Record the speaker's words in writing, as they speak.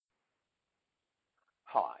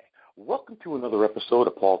Welcome to another episode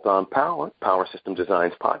of Paul Don Power, Power System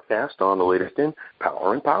Design's podcast on the latest in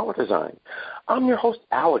power and power design. I'm your host,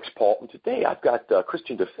 Alex Paul, and today I've got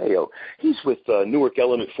Christian DeFeo. He's with Newark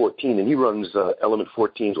Element 14, and he runs Element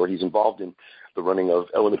 14's, or he's involved in the running of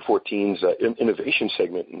Element 14's innovation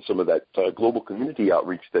segment and some of that global community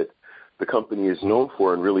outreach that the company is known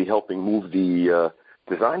for and really helping move the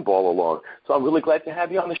design ball along. So I'm really glad to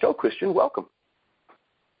have you on the show, Christian. Welcome.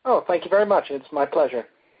 Oh, thank you very much. It's my pleasure.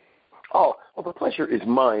 Oh, well, the pleasure is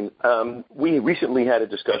mine. We recently had a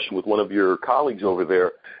discussion with one of your colleagues over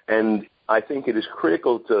there, and I think it is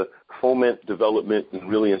critical to foment development and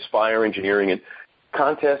really inspire engineering, and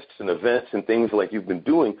contests and events and things like you've been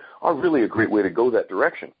doing are really a great way to go that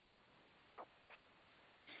direction.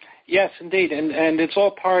 Yes, indeed, and it's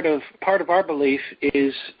all part of our belief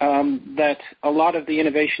is that a lot of the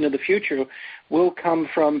innovation of the future will come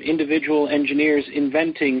from individual engineers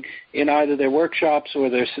inventing in either their workshops or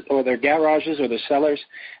their garages or their cellars,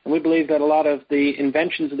 and we believe that a lot of the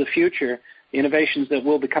inventions of the future, the innovations that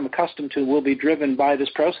we'll become accustomed to, will be driven by this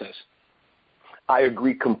process. I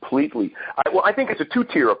agree completely. I think it's a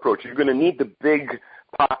two-tier approach. You're going to need the big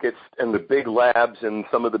pockets and the big labs and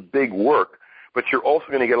some of the big work, but you're also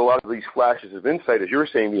going to get a lot of these flashes of insight. As you were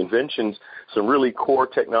saying, the inventions, some really core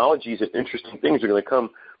technologies and interesting things are going to come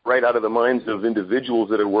right out of the minds of individuals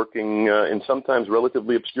that are working in sometimes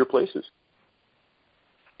relatively obscure places.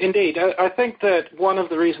 Indeed. I think that one of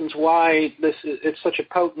the reasons why it's such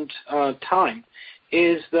a potent time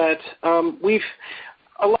is that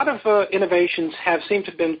a lot of innovations have seemed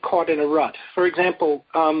to have been caught in a rut. For example,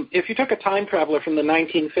 if you took a time traveler from the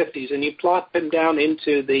 1950s and you plot them down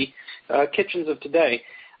into the kitchens of today,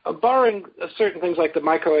 barring certain things like the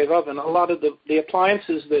microwave oven, a lot of the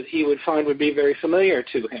appliances that he would find would be very familiar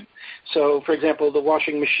to him. So, for example, the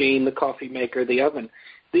washing machine, the coffee maker, the oven.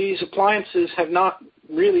 These appliances have not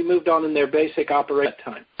really moved on in their basic operation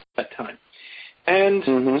at time.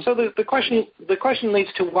 And so the question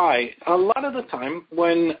leads to why. A lot of the time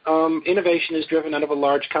when innovation is driven out of a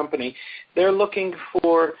large company, they're looking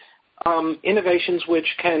for innovations which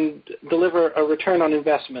can deliver a return on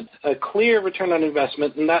investment, a clear return on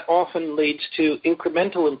investment, and that often leads to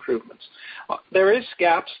incremental improvements. There is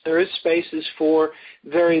gaps, there is spaces for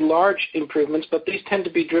very large improvements, but these tend to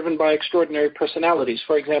be driven by extraordinary personalities.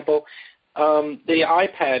 For example, the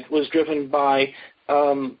iPad was driven by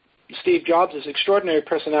Steve Jobs' extraordinary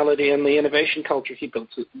personality and the innovation culture he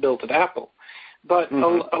built at Apple. But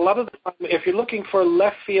a lot of the time, if you're looking for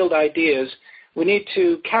left field ideas, we need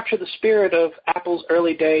to capture the spirit of Apple's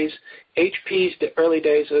early days, HP's early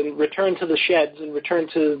days, and return to the sheds and return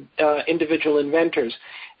to individual inventors.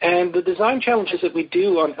 And the design challenges that we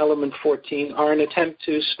do on Element 14 are an attempt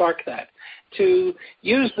to spark that, to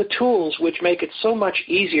use the tools which make it so much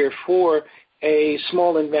easier for a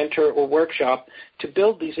small inventor or workshop to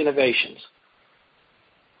build these innovations.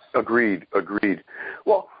 Agreed.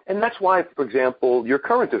 Well, and that's why, for example, your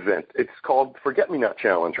current event, it's called Forget Me Not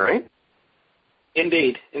Challenge, right?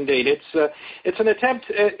 Indeed. It's an attempt.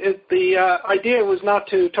 The idea was not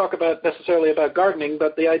to talk necessarily about gardening,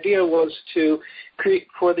 but the idea was to create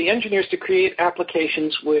for the engineers to create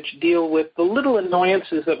applications which deal with the little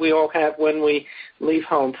annoyances that we all have when we leave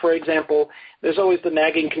home. For example, there's always the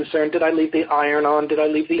nagging concern: did I leave the iron on? Did I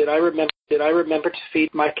remember to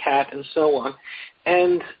feed my cat, and so on.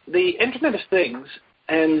 And the Internet of Things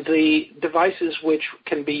and the devices which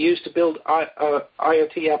can be used to build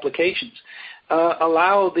IoT applications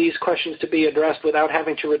allow these questions to be addressed without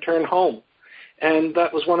having to return home. And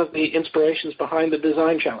that was one of the inspirations behind the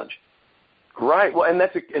design challenge. Right. Well, and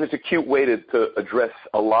it's a cute way to address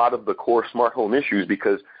a lot of the core smart home issues,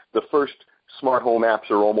 because the first smart home apps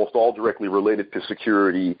are almost all directly related to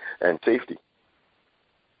security and safety.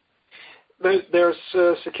 There's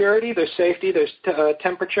security, there's safety, there's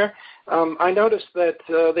temperature. I noticed that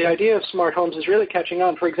the idea of smart homes is really catching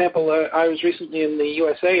on. For example, I was recently in the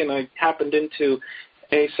USA and I happened into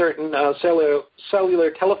a certain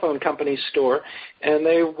cellular telephone company's store, and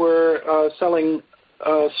they were selling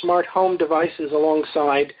smart home devices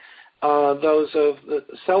alongside those of the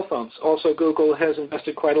cell phones. Also, Google has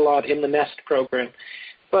invested quite a lot in the Nest program.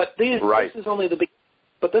 But this is only the beginning.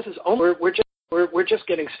 But this is only we're just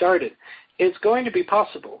getting started. It's going to be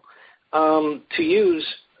possible to use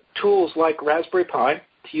tools like Raspberry Pi,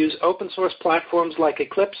 to use open source platforms like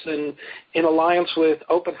Eclipse and in alliance with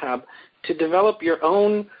OpenHub to develop your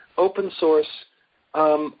own open source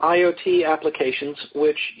IoT applications,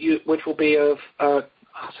 which will be of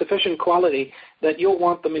sufficient quality that you'll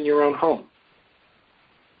want them in your own home.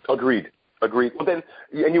 Agreed. Agreed. Well, then,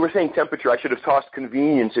 and you were saying temperature. I should have tossed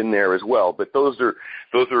convenience in there as well. But those are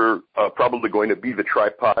probably going to be the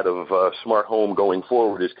tripod of smart home going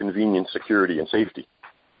forward: is convenience, security, and safety.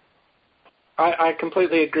 I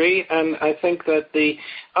completely agree, and I think that the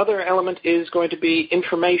other element is going to be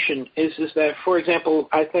information. Is that, for example,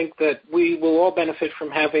 I think that we will all benefit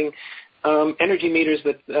from having energy meters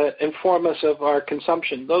that inform us of our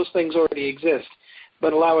consumption. Those things already exist,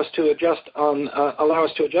 but allow us to adjust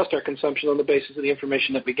our consumption on the basis of the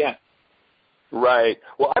information that we get. Right.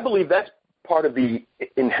 Well, I believe that's part of the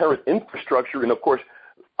inherent infrastructure, and of course,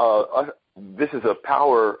 this is a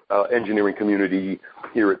power engineering community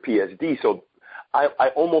here at PSD, so I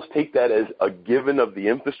almost take that as a given of the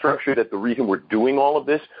infrastructure, that the reason we're doing all of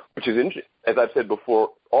this, which is, as I've said before,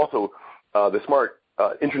 also the smart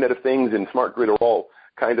Internet of Things and smart grid are all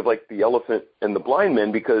kind of like the elephant and the blind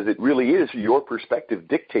men, because it really is your perspective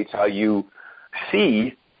dictates how you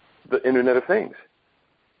see the Internet of Things.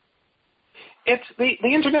 It's the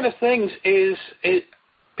Internet of Things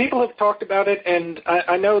people have talked about it, and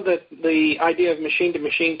I know that the idea of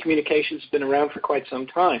machine-to-machine communication has been around for quite some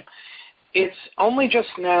time. It's only just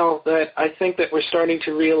now that I think that we're starting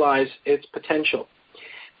to realize its potential.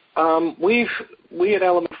 We at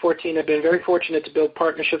Element 14 have been very fortunate to build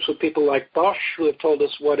partnerships with people like Bosch, who have told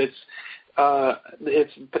us what its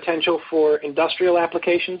potential for industrial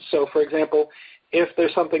applications. So, for example, if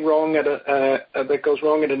there's something wrong that goes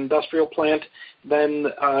wrong at an industrial plant, then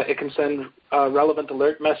it can send relevant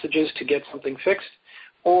alert messages to get something fixed.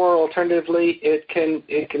 Or alternatively, it can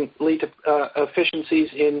lead to efficiencies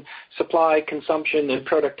in supply, consumption, and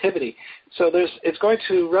productivity. So it's going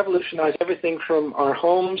to revolutionize everything from our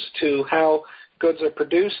homes to how goods are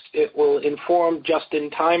produced. It will inform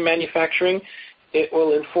just-in-time manufacturing. It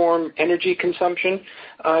will inform energy consumption.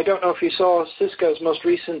 I don't know if you saw Cisco's most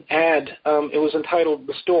recent ad. It was entitled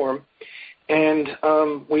 "The Storm." And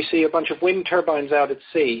we see a bunch of wind turbines out at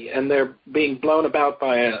sea, and they're being blown about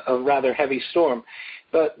by a rather heavy storm.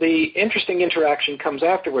 But the interesting interaction comes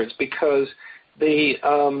afterwards, because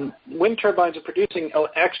the wind turbines are producing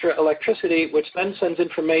extra electricity, which then sends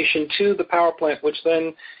information to the power plant, which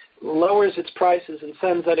then lowers its prices and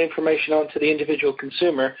sends that information on to the individual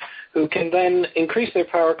consumer, who can then increase their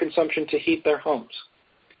power consumption to heat their homes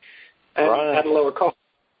at a lower cost.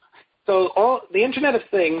 So the Internet of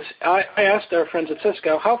Things, I asked our friends at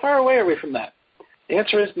Cisco, how far away are we from that? The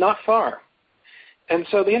answer is not far. And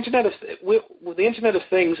so the Internet of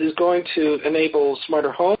Things is going to enable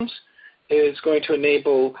smarter homes. It's going to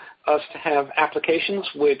enable us to have applications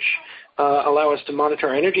which allow us to monitor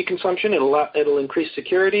our energy consumption. It'll increase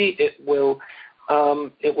security. It will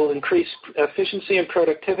increase efficiency and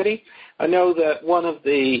productivity. I know that one of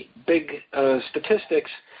the big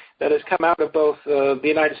statistics that has come out of both the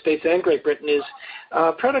United States and Great Britain is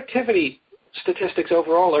productivity statistics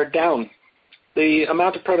overall are down. The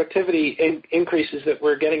amount of productivity increases that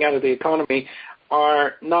we're getting out of the economy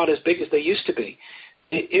are not as big as they used to be.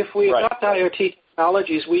 If we adopt IoT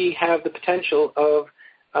technologies, we have the potential of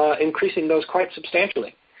increasing those quite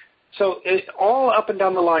substantially. So all up and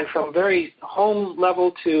down the line, from very home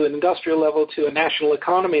level to an industrial level to a national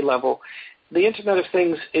economy level, the Internet of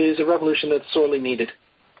Things is a revolution that's sorely needed.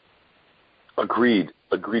 Agreed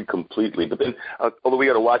completely. But then, although we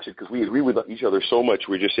got to watch it because we agree with each other so much,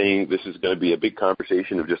 we're just saying this is going to be a big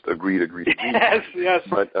conversation of just agreed. Yes.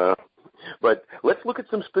 But let's look at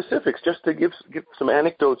some specifics just to give some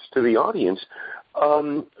anecdotes to the audience.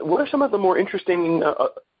 What are some of the more interesting,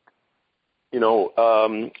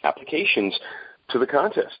 applications to the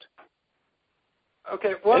contest?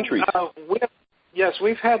 Okay. Well, entries.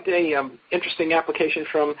 We've had a interesting application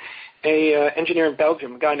from a engineer in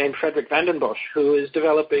Belgium, a guy named Frederik van den Bosch, who is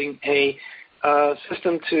developing a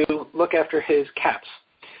system to look after his cats.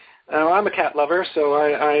 Now, I'm a cat lover, so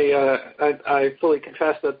I fully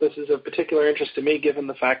confess that this is of particular interest to me, given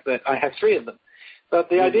the fact that I have 3 of them. But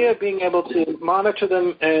the idea of being able to monitor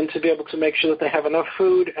them and to be able to make sure that they have enough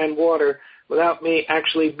food and water without me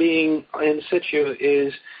actually being in situ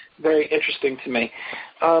is very interesting to me.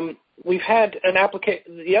 We've had an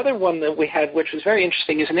application. The other one that we had, which was very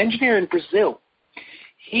interesting, is an engineer in Brazil.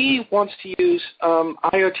 He wants to use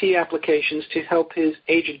IoT applications to help his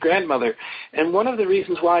aged grandmother. And one of the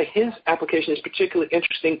reasons why his application is particularly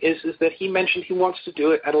interesting is that he mentioned he wants to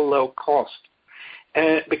do it at a low cost.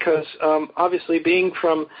 Because obviously being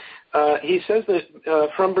from, he says that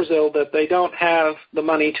from Brazil that they don't have the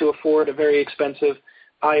money to afford a very expensive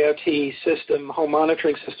IoT system, home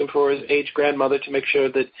monitoring system for his aged grandmother to make sure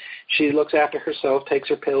that she looks after herself, takes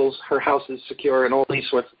her pills, her house is secure, and all these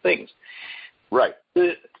sorts of things. Right.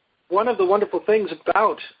 One of the wonderful things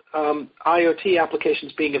about IoT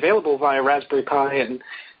applications being available via Raspberry Pi and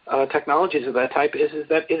technologies of that type is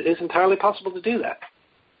that it is entirely possible to do that.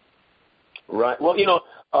 Right. Well,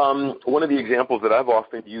 one of the examples that I've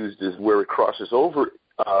often used is where it crosses over.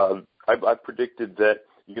 I've predicted that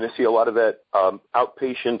you're going to see a lot of that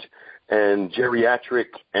outpatient and geriatric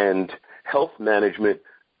and health management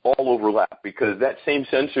all overlap, because that same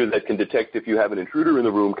sensor that can detect if you have an intruder in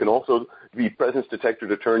the room can also be presence detector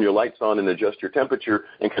to turn your lights on and adjust your temperature,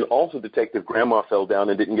 and can also detect if grandma fell down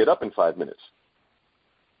and didn't get up in 5 minutes.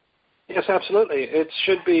 Yes, absolutely. It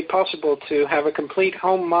should be possible to have a complete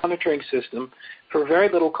home monitoring system for very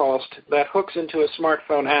little cost that hooks into a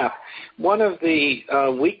smartphone app. One of the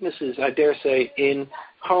weaknesses, I dare say, in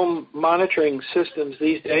home monitoring systems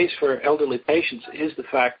these days for elderly patients is the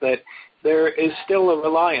fact that there is still a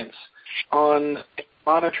reliance on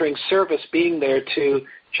monitoring service being there to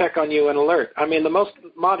check on you and alert. I mean, the most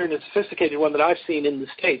modern and sophisticated one that I've seen in the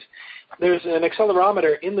States, there's an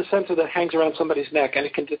accelerometer in the sensor that hangs around somebody's neck, and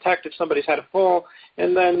it can detect if somebody's had a fall,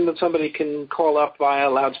 and then somebody can call up via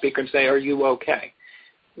a loudspeaker and say, "Are you okay?"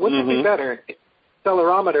 Wouldn't it be better if the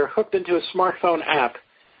accelerometer hooked into a smartphone app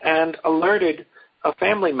and alerted a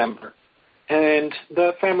family member, and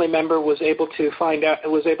the family member was able to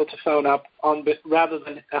phone up rather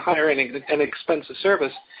than hiring an expensive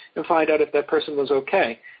service and find out if that person was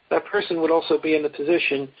okay? That person would also be in the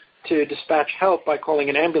position to dispatch help by calling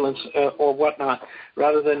an ambulance or whatnot,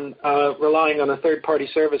 rather than relying on a third-party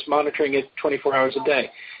service monitoring it 24 hours a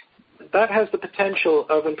day. That has the potential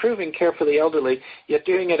of improving care for the elderly, yet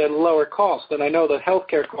doing it at a lower cost. And I know that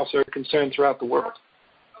healthcare costs are a concern throughout the world.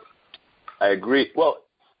 I agree. Well,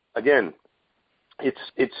 again,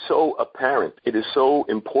 it's so apparent. It is so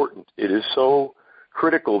important. It is so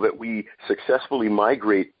critical that we successfully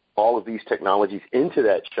migrate all of these technologies into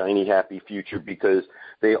that shiny, happy future, because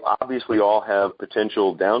they obviously all have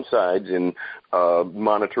potential downsides in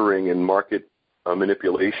monitoring and market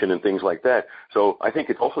manipulation and things like that. So I think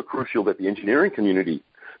it's also crucial that the engineering community,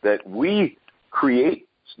 that we create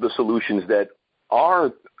the solutions that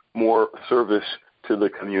are more service to the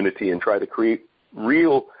community and try to create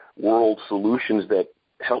real world solutions that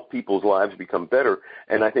help people's lives become better.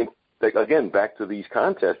 And I think that, again, back to these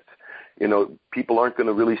contests, people aren't going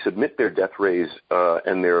to really submit their death rays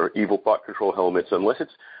and their evil thought control helmets unless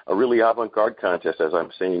it's a really avant-garde contest. As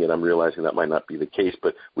I'm saying it, I'm realizing that might not be the case,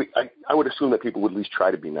 but I would assume that people would at least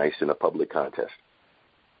try to be nice in a public contest.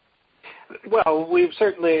 Well, we've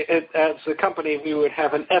certainly, as a company, we would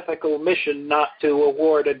have an ethical mission not to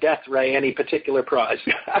award a death ray any particular prize.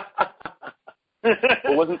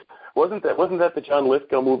 Well, wasn't that the John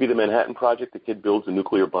Lithgow movie, The Manhattan Project? The kid builds a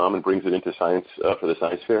nuclear bomb and brings it into science for the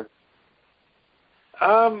science fair.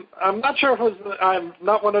 I'm not sure if it was. I'm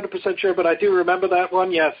not 100% sure, but I do remember that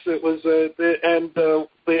one. Yes, it was.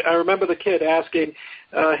 I remember the kid asking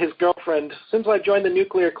his girlfriend, "Since I joined the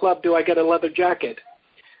nuclear club, do I get a leather jacket?"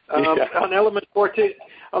 On element 14,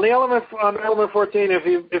 on element 14,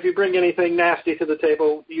 if you bring anything nasty to the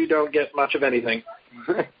table, you don't get much of anything.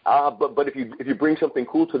 But if you bring something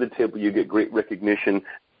cool to the table, you get great recognition,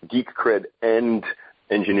 geek cred, and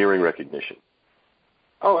engineering recognition.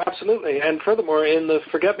 Oh, absolutely. And furthermore, in the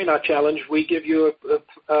Forget-Me-Not Challenge, we give you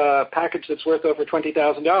a package that's worth over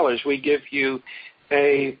 $20,000. We give you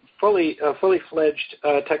a fully fledged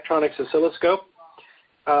Tektronix oscilloscope.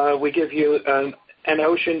 We give you an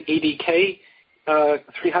Ocean EDK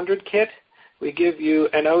 300 kit. We give you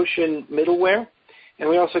an Ocean middleware. And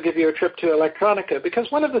we also give you a trip to Electronica,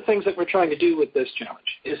 because one of the things that we're trying to do with this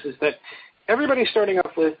challenge is that everybody's starting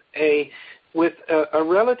off with a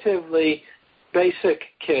relatively basic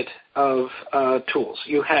kit of tools.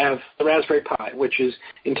 You have the Raspberry Pi, which is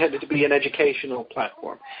intended to be an educational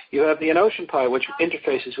platform. You have the EnOcean Pi, which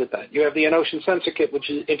interfaces with that. You have the EnOcean Sensor Kit, which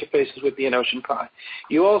interfaces with the EnOcean Pi.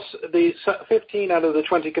 The 15 out of the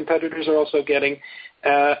 20 competitors are also getting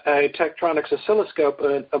a Tektronix oscilloscope,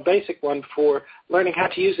 a basic one for learning how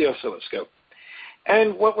to use the oscilloscope.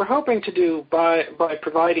 And what we're hoping to do by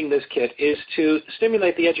providing this kit is to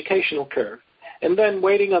stimulate the educational curve. And then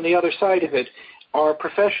waiting on the other side of it are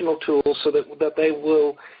professional tools so that they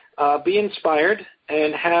will be inspired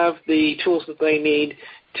and have the tools that they need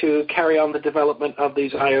to carry on the development of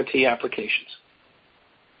these IoT applications.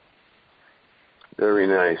 Very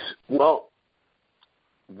nice. Well,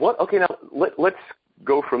 okay, now let's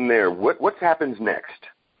go from there. What happens next?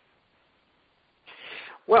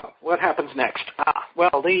 Well, what happens next?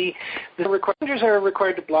 The users are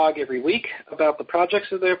required to blog every week about the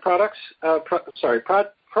projects of their products.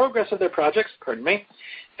 Progress of their projects. Pardon me.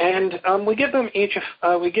 And we give them each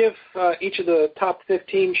of the top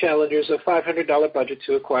 15 challengers a $500 budget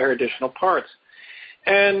to acquire additional parts.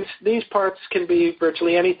 And these parts can be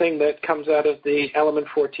virtually anything that comes out of the Element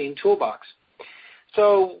 14 toolbox.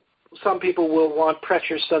 So some people will want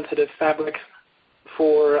pressure-sensitive fabric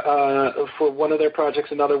for one of their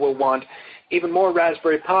projects. Another will want even more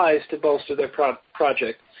Raspberry Pis to bolster their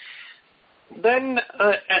project. Then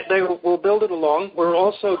they will build it along. We're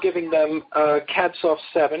also giving them CADSoft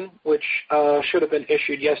 7, which should have been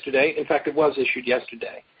issued yesterday. In fact, it was issued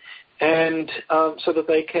yesterday. And so that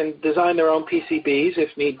they can design their own PCBs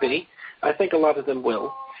if need be. I think a lot of them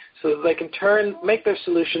will. So that they can make their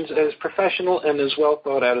solutions as professional and as well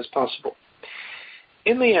thought out as possible.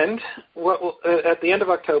 In the end, at the end of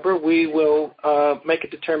October, we will make a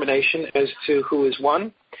determination as to who is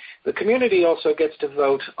won. The community also gets to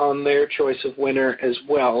vote on their choice of winner as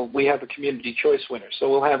well. We have a community choice winner. So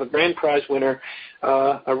we'll have a grand prize winner,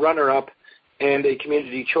 a runner-up, and a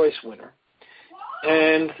community choice winner.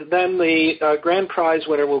 And then the grand prize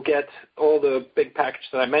winner will get all the big package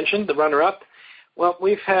that I mentioned, the runner-up. Well,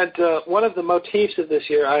 we've had one of the motifs of this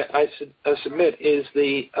year, I submit, is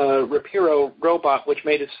the Rapiro robot, which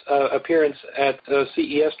made its appearance at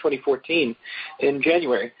CES 2014 in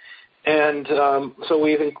January. And so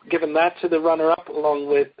we've given that to the runner-up along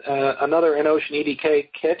with another EnOcean EDK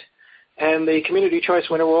kit. And the community choice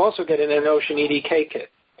winner will also get an EnOcean EDK kit.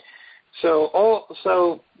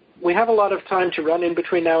 So we have a lot of time to run in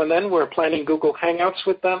between now and then. We're planning Google Hangouts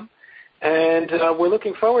with them. And we're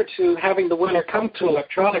looking forward to having the winner come to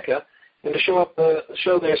Electronica and to show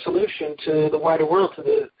their solution to the wider world,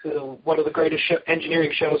 to one of the greatest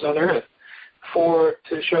engineering shows on Earth,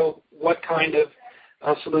 to show what kind of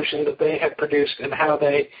solution that they have produced and how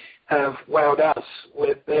they have wowed us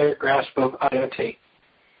with their grasp of IoT.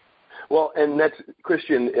 Well, and that's,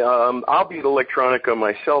 Christian, I'll be at Electronica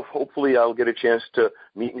myself. Hopefully I'll get a chance to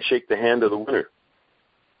meet and shake the hand of the winner.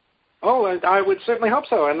 Oh, I would certainly hope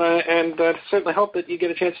so, and certainly hope that you get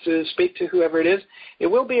a chance to speak to whoever it is. It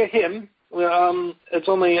will be a him. I'm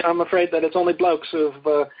afraid that it's only blokes who've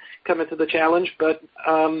come into the challenge, but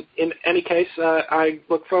in any case, I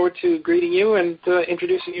look forward to greeting you and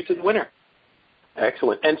introducing you to the winner.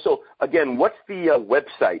 Excellent. And so, again, what's the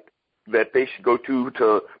website that they should go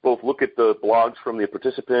to both look at the blogs from the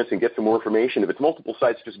participants and get some more information? If it's multiple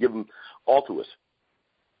sites, just give them all to us.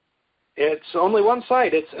 It's only one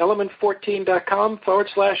site. It's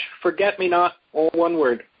element14.com/forgetmenot, all one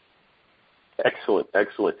word. Excellent,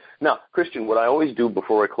 excellent. Now, Christian, what I always do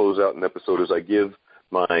before I close out an episode is I give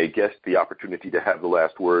my guest the opportunity to have the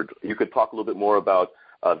last word. You could talk a little bit more about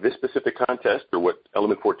this specific contest or what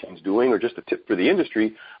Element 14 is doing or just a tip for the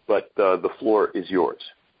industry, but the floor is yours.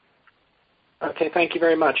 Okay, thank you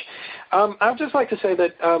very much. I would just like to say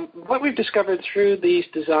that what we've discovered through these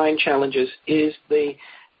design challenges is the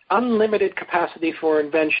unlimited capacity for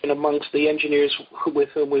invention amongst the engineers with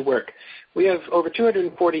whom we work. We have over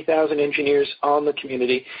 240,000 engineers on the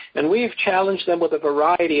community, and we've challenged them with a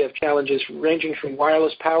variety of challenges ranging from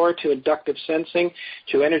wireless power to inductive sensing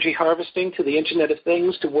to energy harvesting to the Internet of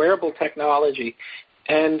Things to wearable technology.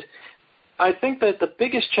 And I think that the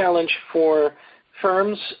biggest challenge for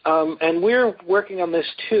firms, and we're working on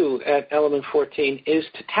this too at Element 14, is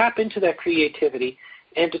to tap into that creativity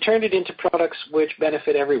and to turn it into products which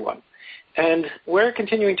benefit everyone. And we're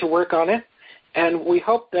continuing to work on it, and we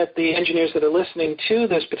hope that the engineers that are listening to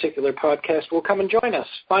this particular podcast will come and join us,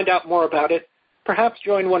 find out more about it, perhaps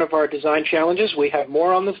join one of our design challenges. We have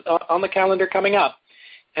more on the calendar coming up,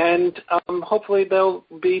 and hopefully they'll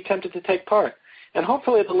be tempted to take part. And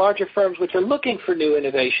hopefully the larger firms which are looking for new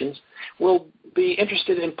innovations will be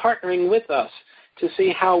interested in partnering with us to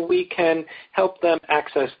see how we can help them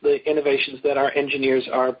access the innovations that our engineers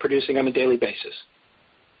are producing on a daily basis.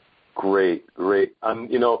 Great, great.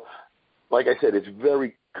 Like I said, it's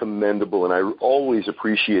very commendable, and I always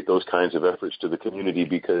appreciate those kinds of efforts to the community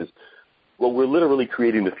because, well, we're literally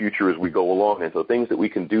creating the future as we go along, and so things that we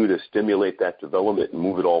can do to stimulate that development and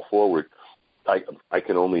move it all forward, I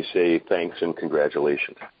can only say thanks and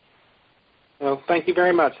congratulations. Well, thank you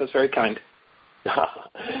very much. That's very kind.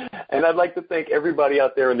 And I'd like to thank everybody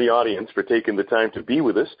out there in the audience for taking the time to be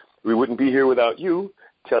with us. We wouldn't be here without you.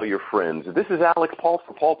 Tell your friends. This is Alex Paul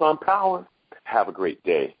for Pault on Power. Have a great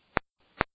day.